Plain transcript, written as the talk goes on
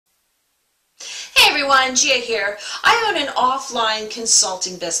Everyone, Gia here. I own an offline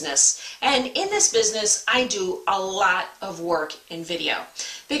consulting business, and in this business I do a lot of work in video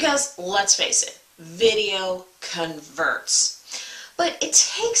because let's face it, video converts. But it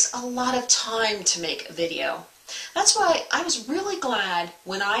takes a lot of time to make a video. That's why I was really glad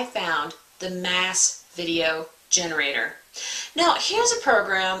when I found the Mass Video Generator. Now, here's a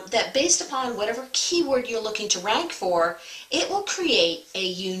program that, based upon whatever keyword you're looking to rank for, it will create a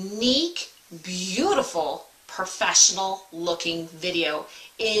unique, beautiful, professional looking video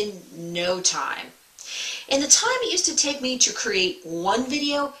in no time. In the time it used to take me to create one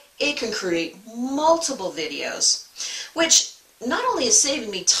video, it can create multiple videos, which not only is saving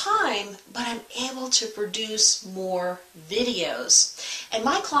me time, but I'm able to produce more videos. And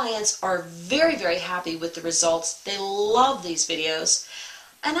my clients are very, very happy with the results. They love these videos,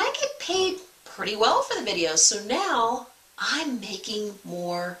 and I get paid pretty well for the videos. So now I'm making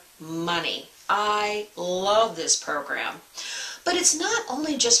more money. I love this program. But it's not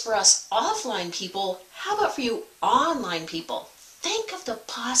only just for us offline people. How about for you online people? Think of the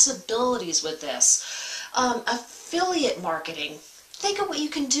possibilities with this. Affiliate marketing. Think of what you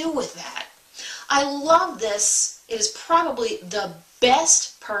can do with that. I love this. It is probably the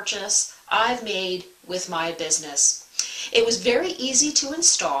best purchase I've made with my business. It was very easy to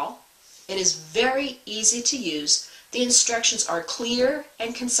install. It is very easy to use. The instructions are clear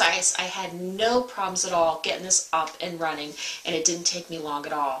and concise. I had no problems at all getting this up and running, and it didn't take me long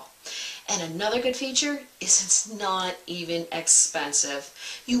at all. And another good feature is it's not even expensive.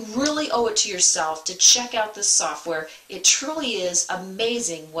 You really owe it to yourself to check out this software. It truly is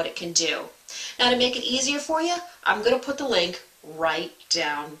amazing what it can do. Now, to make it easier for you, I'm going to put the link right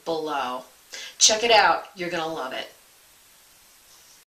down below. Check it out. You're going to love it.